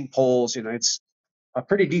bag, fishing poles. It's a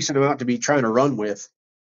pretty decent amount to be trying to run with.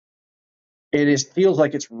 And it feels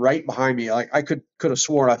like it's right behind me. Like I could have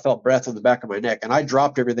sworn I felt breath on the back of my neck, and I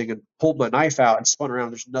dropped everything and pulled my knife out and spun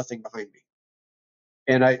around. There's nothing behind me.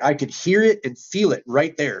 And I could hear it and feel it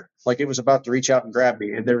right there, like it was about to reach out and grab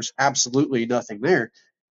me. And there's absolutely nothing there.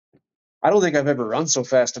 I don't think I've ever run so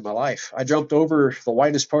fast in my life. I jumped over the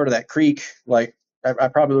widest part of that creek. Like I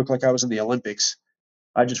probably looked like I was in the Olympics.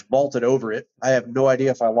 I just vaulted over it. I have no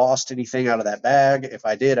idea if I lost anything out of that bag. If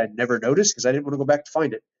I did, I never noticed because I didn't want to go back to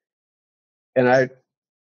find it. And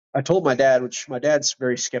I told my dad, which my dad's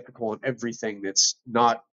very skeptical on everything that's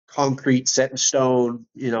not concrete, set in stone.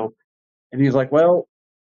 And he's like, well,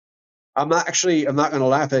 I'm not going to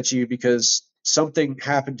laugh at you because something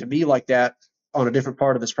happened to me like that on a different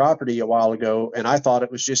part of this property a while ago. And I thought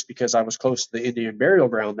it was just because I was close to the Indian burial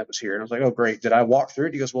ground that was here. And I was like, oh, great. Did I walk through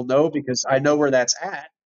it? He goes, well, no, because I know where that's at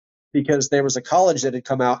because there was a college that had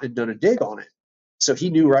come out and done a dig on it. So he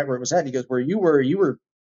knew right where it was at. He goes, where you were a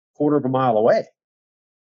quarter of a mile away.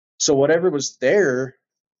 So whatever was there,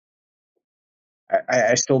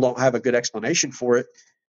 I still don't have a good explanation for it.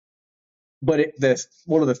 But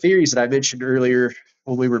one of the theories that I mentioned earlier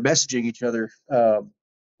when we were messaging each other,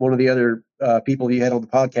 one of the other people you had on the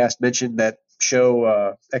podcast mentioned that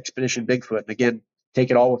show Expedition Bigfoot. And again,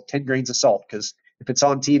 take it all with 10 grains of salt because if it's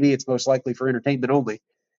on TV, it's most likely for entertainment only.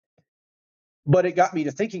 But it got me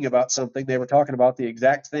to thinking about something. They were talking about the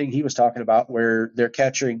exact thing he was talking about, where they're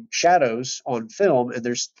capturing shadows on film, and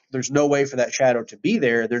there's no way for that shadow to be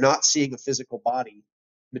there. They're not seeing a physical body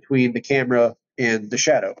between the camera and the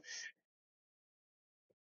shadow.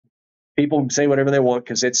 People can say whatever they want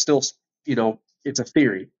because it's still, it's a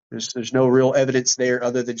theory. There's no real evidence there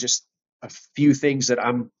other than just a few things that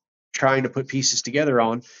I'm trying to put pieces together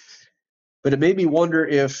on. But it made me wonder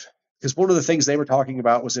because one of the things they were talking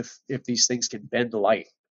about was if these things can bend the light.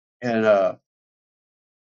 And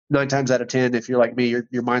 9 times out of 10, if you're like me,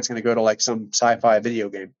 your mind's going to go to like some sci-fi video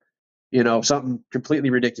game, something completely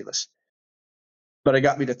ridiculous. But it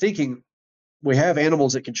got me to thinking, we have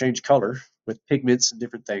animals that can change color with pigments and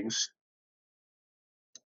different things.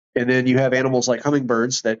 And then you have animals like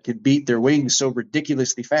hummingbirds that can beat their wings so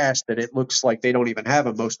ridiculously fast that it looks like they don't even have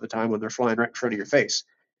them most of the time when they're flying right in front of your face.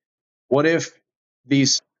 What if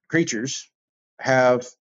these creatures have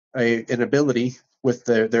an ability with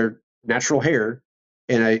their natural hair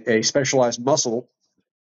and a specialized muscle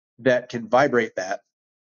that can vibrate that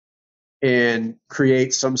and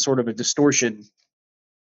create some sort of a distortion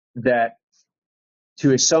that,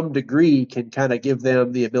 to some degree, can kind of give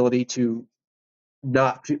them the ability to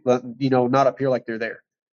not appear like they're there.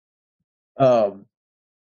 Um,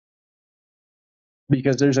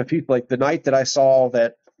 because there's a few, like the night that I saw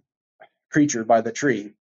that creature by the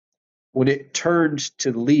tree, when it turned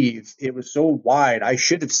to leave, it was so wide. I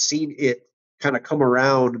should have seen it kind of come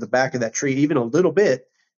around the back of that tree even a little bit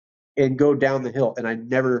and go down the hill. And I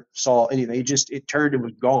never saw anything. It turned and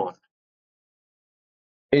was gone.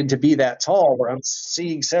 And to be that tall, where I'm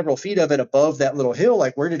seeing several feet of it above that little hill,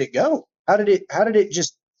 like where did it go? How did it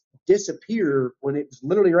just disappear when it was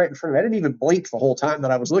literally right in front of me? I didn't even blink the whole time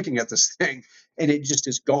that I was looking at this thing, and it just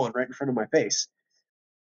is gone right in front of my face.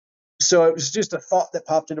 So it was just a thought that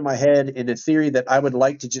popped into my head, and a theory that I would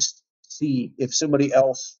like to just see if somebody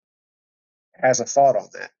else has a thought on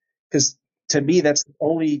that. Because to me, that's the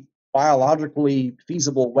only biologically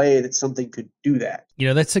feasible way that something could do that. You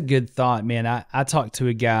know, that's a good thought, man. I talked to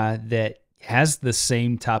a guy that has the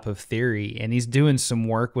same type of theory, and he's doing some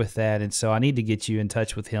work with that. And so I need to get you in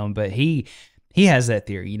touch with him. But he has that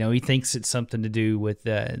theory. You know, he thinks it's something to do with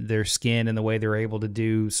their skin and the way they're able to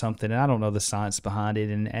do something. And I don't know the science behind it,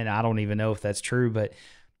 and I don't even know if that's true. But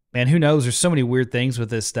man, who knows? There's so many weird things with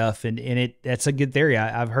this stuff, and that's a good theory.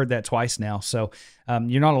 I've heard that twice now. So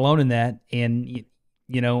you're not alone in that, and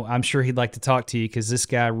you know, I'm sure he'd like to talk to you because this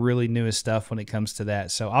guy really knew his stuff when it comes to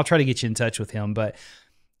that. So I'll try to get you in touch with him. But,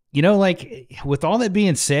 you know, like with all that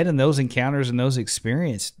being said and those encounters and those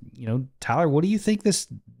experiences, you know, Tyler, what do you think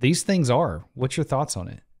these things are? What's your thoughts on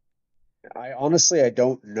it? I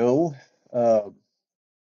don't know. Um,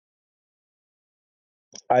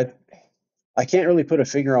 I I can't really put a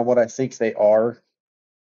finger on what I think they are.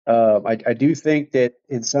 I do think that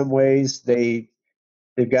in some ways they've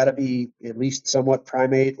got to be at least somewhat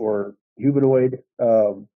primate or humanoid,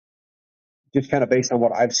 just kind of based on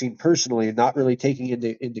what I've seen personally, and not really taking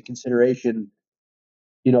into consideration,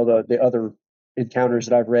 the other encounters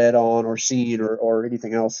that I've read on or seen or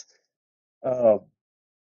anything else. Uh,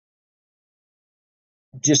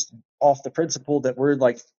 just off the principle that we're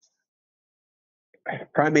like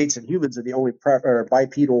primates and humans are the only or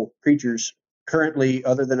bipedal creatures currently,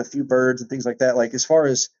 other than a few birds and things like that. Like as far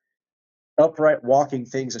as upright walking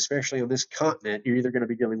things, especially on this continent, you're either going to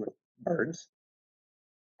be dealing with birds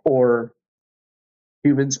or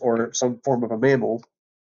humans or some form of a mammal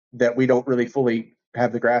that we don't really fully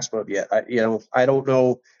have the grasp of yet. I don't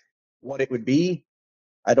know what it would be.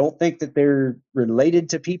 I don't think that they're related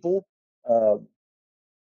to people,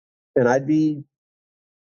 and I'd be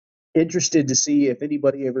interested to see if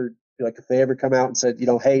anybody ever, like, if they ever come out and said,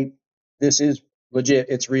 hey, this is legit,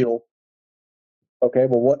 it's real. Okay,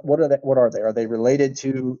 well, what are they? What are they? Are they related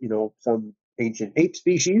to some ancient ape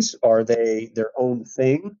species? Are they their own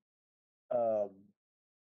thing? Um,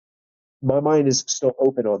 my mind is still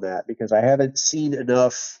open on that because I haven't seen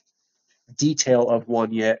enough detail of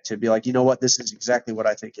one yet to be like, you know what, this is exactly what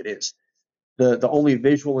I think it is. The only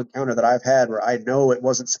visual encounter that I've had where I know it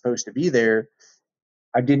wasn't supposed to be there,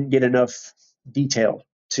 I didn't get enough detail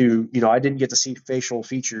to, I didn't get to see facial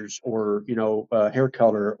features or hair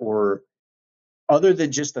color, or other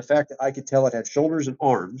than just the fact that I could tell it had shoulders and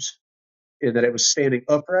arms and that it was standing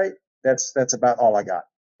upright. That's about all I got.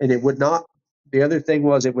 And it would not. The other thing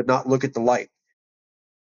was it would not look at the light.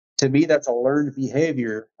 To me, that's a learned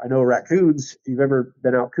behavior. I know raccoons, if you've ever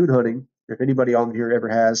been out coon hunting, if anybody on here ever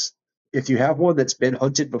has, if you have one that's been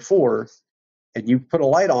hunted before and you put a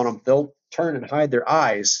light on them, they'll turn and hide their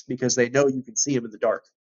eyes because they know you can see them in the dark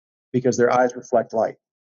because their eyes reflect light.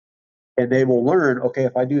 And they will learn, okay,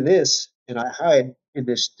 if I do this and I hide in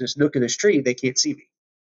this nook of this tree, they can't see me.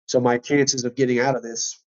 So my chances of getting out of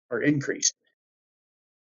this are increased.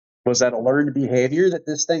 Was that a learned behavior that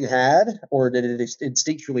this thing had, or did it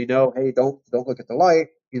instinctually know, hey, don't look at the light,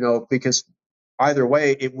 because either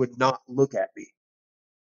way it would not look at me.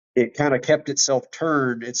 It kind of kept itself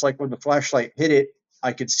turned. It's like when the flashlight hit it,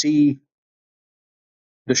 I could see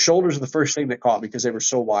the shoulders are the first thing that caught me because they were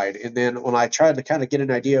so wide. And then when I tried to kind of get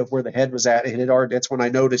an idea of where the head was at, that's when I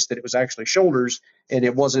noticed that it was actually shoulders and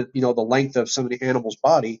it wasn't, the length of some of the animal's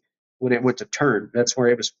body when it went to turn. That's where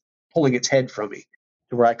it was pulling its head from me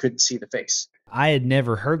to where I couldn't see the face. I had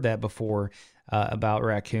never heard that before about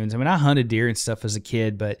raccoons. I mean, I hunted deer and stuff as a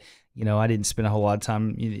kid, but I didn't spend a whole lot of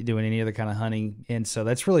time doing any other kind of hunting. And so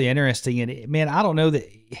that's really interesting. And man, I don't know that,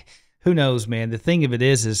 who knows, man. The thing of it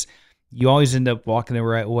is you always end up walking the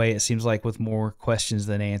right way. It seems like with more questions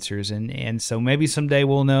than answers. And so maybe someday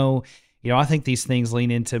we'll know, I think these things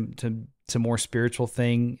lean into to more spiritual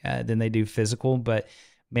thing than they do physical, but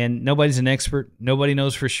man, nobody's an expert. Nobody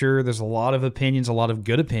knows for sure. There's a lot of opinions, a lot of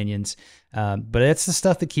good opinions. But it's the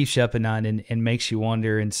stuff that keeps you up at night and makes you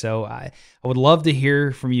wonder. And so I would love to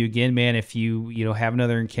hear from you again, man. If you have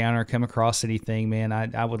another encounter, come across anything, man,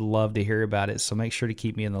 I would love to hear about it. So make sure to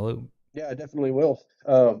keep me in the loop. Yeah, I definitely will.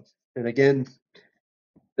 And again,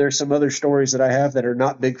 there's some other stories that I have that are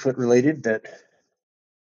not Bigfoot related that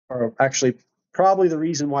are actually probably the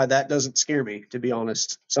reason why that doesn't scare me, to be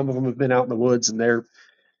honest. Some of them have been out in the woods and they're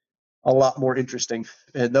a lot more interesting.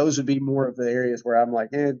 And those would be more of the areas where I'm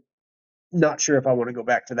like, not sure if I want to go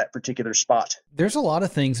back to that particular spot. There's a lot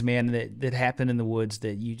of things, man, that happen in the woods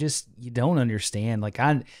that you don't understand. Like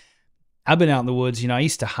I've been out in the woods, I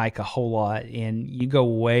used to hike a whole lot, and you go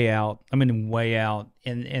way out. I mean, way out.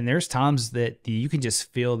 And there's times that you can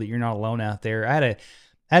just feel that you're not alone out there. I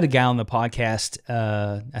had a guy on the podcast,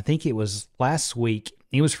 I think it was last week.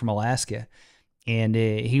 He was from Alaska, and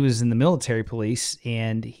he was in the military police,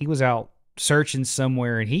 and he was out searching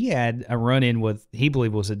somewhere, and he had a run-in with, he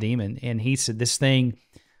believed was a demon. And he said this thing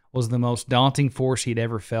was the most daunting force he'd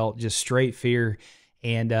ever felt, just straight fear.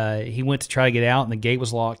 And he went to try to get out, and the gate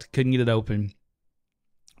was locked, couldn't get it open.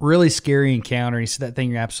 Really scary encounter. He said that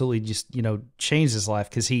thing absolutely just, changed his life,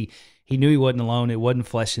 because he knew he wasn't alone. It wasn't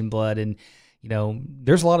flesh and blood. And,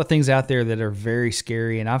 there's a lot of things out there that are very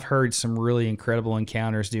scary, and I've heard some really incredible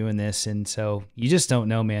encounters doing this. And so you just don't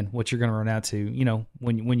know, man, what you're going to run out to,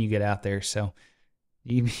 when you get out there. So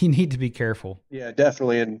you need to be careful. Yeah,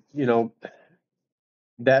 definitely. And,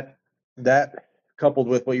 that coupled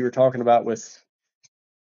with what you were talking about with,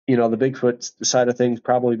 the Bigfoot side of things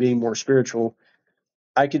probably being more spiritual,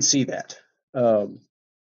 I could see that.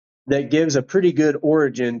 That gives a pretty good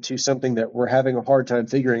origin to something that we're having a hard time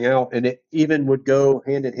figuring out. And it even would go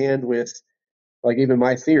hand in hand with, like, even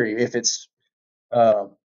my theory, if it's a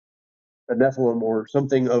Nephilim or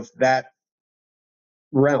something of that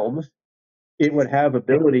realm, it would have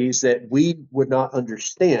abilities that we would not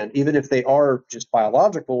understand. Even if they are just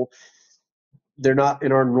biological, they're not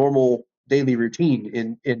in our normal daily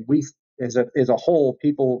routine. And we, as a whole,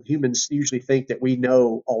 humans usually think that we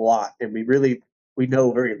know a lot, and we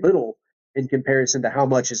know very little in comparison to how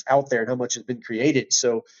much is out there and how much has been created.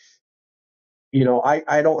 So,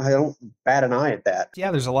 I don't bat an eye at that.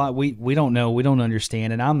 Yeah, there's a lot we don't know, we don't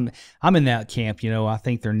understand, and I'm in that camp. I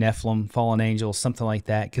think they're Nephilim, fallen angels, something like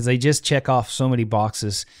that, because they just check off so many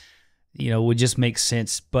boxes. Would just make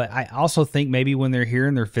sense. But I also think maybe when they're here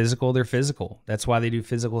and they're physical, they're physical. That's why they do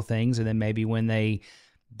physical things, and then maybe when they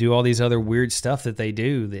do all these other weird stuff that they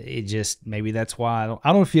do, it just, maybe that's why. I don't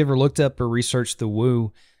know if you ever looked up or researched the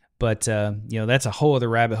woo, but that's a whole other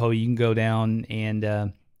rabbit hole you can go down. And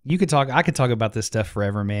I could talk about this stuff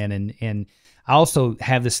forever, man. And I also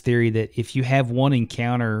have this theory that if you have one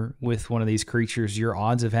encounter with one of these creatures, your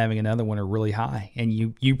odds of having another one are really high. And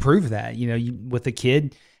you prove that, with a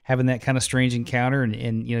kid having that kind of strange encounter,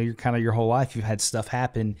 and you're kind of your whole life, you've had stuff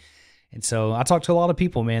happen. And so I talk to a lot of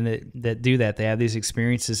people, man, that do that. They have these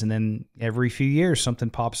experiences, and then every few years something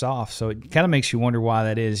pops off. So it kind of makes you wonder why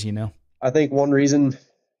that is, I think one reason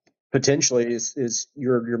potentially is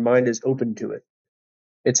your mind is open to it.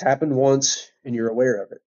 It's happened once and you're aware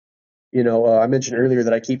of it. I mentioned earlier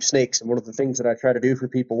that I keep snakes, and one of the things that I try to do for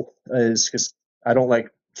people is, because I don't like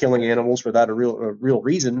killing animals without a real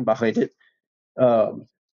reason behind it.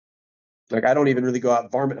 Like, I don't even really go out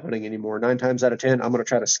varmint hunting anymore. 9 times out of 10, I'm going to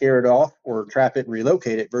try to scare it off or trap it and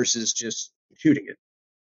relocate it versus just shooting it.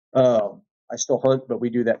 I still hunt, but we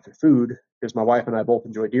do that for food because my wife and I both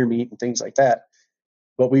enjoy deer meat and things like that.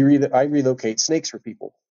 But I relocate snakes for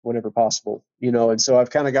people whenever possible, and so I've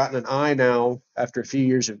kind of gotten an eye now after a few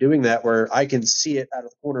years of doing that, where I can see it out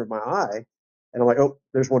of the corner of my eye, and I'm like, oh,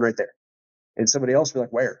 there's one right there. And somebody else will be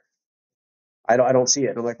like, where? I don't see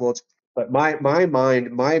it. And I'm like, well, but my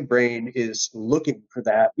mind, my brain is looking for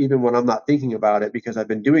that even when I'm not thinking about it, because I've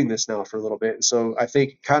been doing this now for a little bit. And so I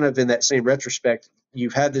think, kind of in that same retrospect,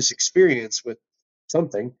 you've had this experience with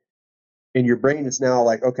something, and your brain is now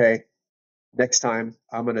like, okay, next time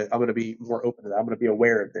I'm gonna be more open to that. I'm gonna be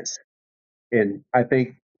aware of this. And I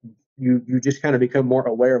think you just kind of become more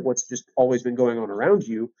aware of what's just always been going on around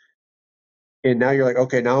you. And now you're like,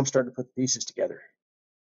 okay, now I'm starting to put the pieces together.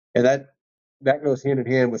 And that goes hand in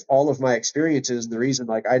hand with all of my experiences. And the reason,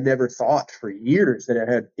 like, I never thought for years that it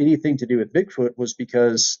had anything to do with Bigfoot was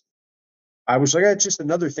because I was like, it's just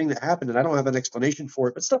another thing that happened and I don't have an explanation for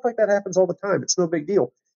it. But stuff like that happens all the time. It's no big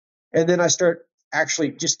deal. And then I start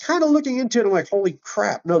actually just kind of looking into it. I'm like, holy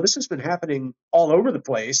crap. No, this has been happening all over the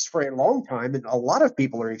place for a long time. And a lot of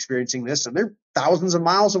people are experiencing this and they're thousands of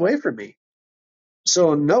miles away from me.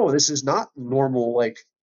 So no, this is not normal. Like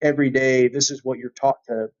every day, this is what you're taught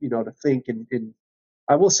to, to think. And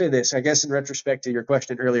I will say this, I guess in retrospect to your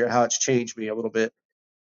question earlier, how it's changed me a little bit.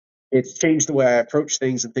 It's changed the way I approach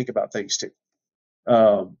things and think about things too.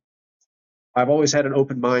 Um, I've always had an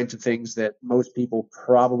open mind to things that most people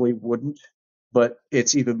probably wouldn't, but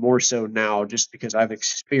it's even more so now just because I've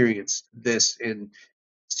experienced this and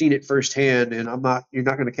seen it firsthand. And you're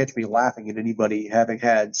not going to catch me laughing at anybody having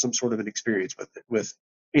had some sort of an experience with it, with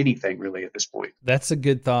anything really at this point. That's a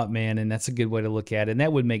good thought, man, and that's a good way to look at it. And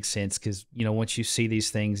that would make sense because once you see these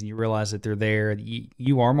things and you realize that they're there,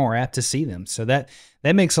 you are more apt to see them. So that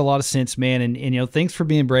makes a lot of sense, man. And thanks for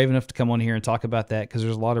being brave enough to come on here and talk about that because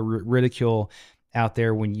there's a lot of ridicule out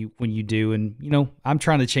there when you do. And I'm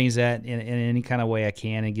trying to change that in any kind of way I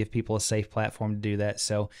can and give people a safe platform to do that.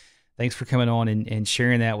 So thanks for coming on and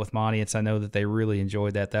sharing that with my audience. I know that they really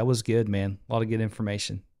enjoyed that. That was good, man. A lot of good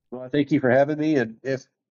information. Well, thank you for having me. And if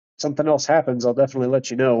something else happens, I'll definitely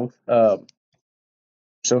let you know.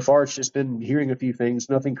 So far, it's just been hearing a few things,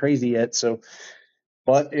 nothing crazy yet. So,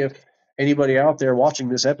 but if anybody out there watching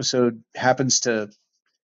this episode happens to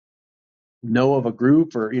know of a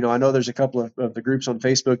group, or I know there's a couple of the groups on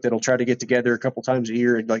Facebook that'll try to get together a couple times a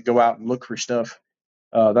year and like go out and look for stuff.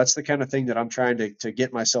 That's the kind of thing that I'm trying to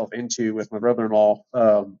get myself into with my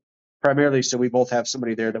brother-in-law, primarily so we both have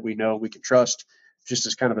somebody there that we know we can trust, just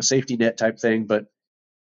as kind of a safety net type thing. But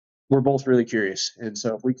we're both really curious. And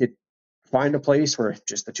so if we could find a place where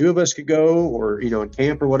just the two of us could go or, in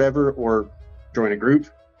camp or whatever, or join a group,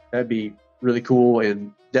 that'd be really cool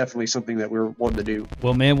and definitely something that we're wanting to do.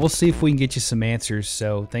 Well, man, we'll see if we can get you some answers.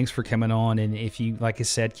 So thanks for coming on. And if you, like I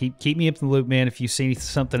said, keep me up in the loop, man. If you see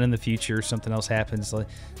something in the future or something else happens,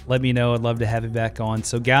 let me know. I'd love to have you back on.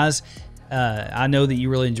 So guys, I know that you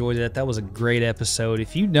really enjoyed that. That was a great episode.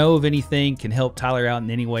 If you know of anything can help Tyler out in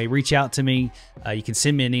any way, reach out to me. You can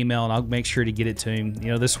send me an email and I'll make sure to get it to him.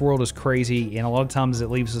 This world is crazy and a lot of times it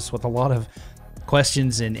leaves us with a lot of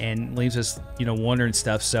questions and leaves us, wondering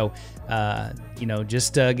stuff. So,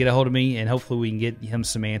 just get a hold of me and hopefully we can get him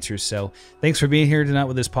some answers. So thanks for being here tonight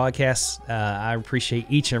with this podcast. I appreciate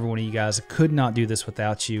each and every one of you guys. I could not do this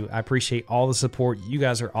without you. I appreciate all the support. You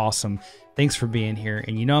guys are awesome. Thanks for being here.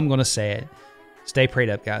 And I'm going to say it. Stay prayed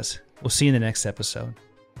up, guys. We'll see you in the next episode.